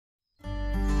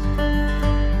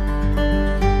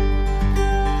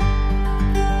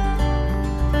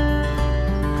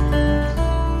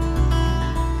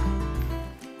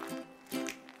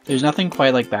There's nothing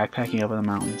quite like backpacking up in the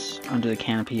mountains, under the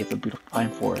canopy of the beautiful pine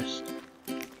forest.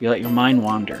 You let your mind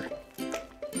wander.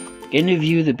 Getting to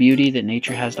view the beauty that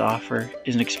nature has to offer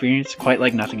is an experience quite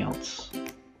like nothing else.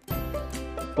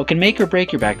 What can make or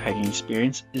break your backpacking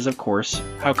experience is, of course,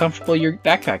 how comfortable your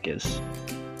backpack is.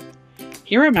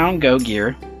 Here at Mountain Go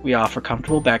Gear, we offer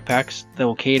comfortable backpacks that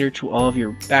will cater to all of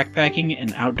your backpacking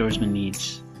and outdoorsman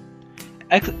needs.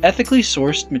 Ethically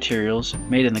sourced materials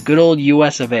made in the good old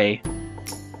US of A.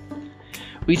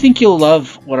 We think you'll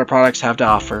love what our products have to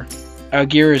offer. Our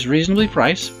gear is reasonably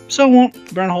priced, so it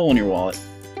won't burn a hole in your wallet.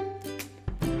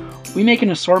 We make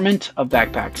an assortment of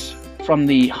backpacks, from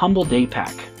the humble day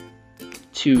pack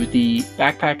to the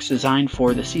backpacks designed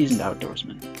for the seasoned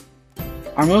outdoorsman.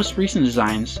 Our most recent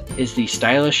designs is the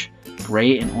stylish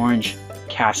gray and orange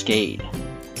Cascade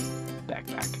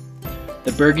backpack,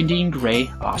 the burgundy and gray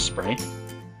Osprey,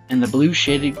 and the blue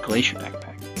shaded Glacier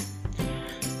backpack.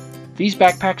 These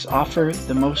backpacks offer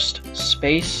the most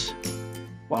space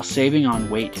while saving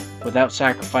on weight without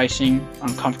sacrificing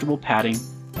on comfortable padding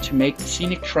to make the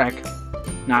scenic trek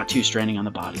not too straining on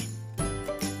the body.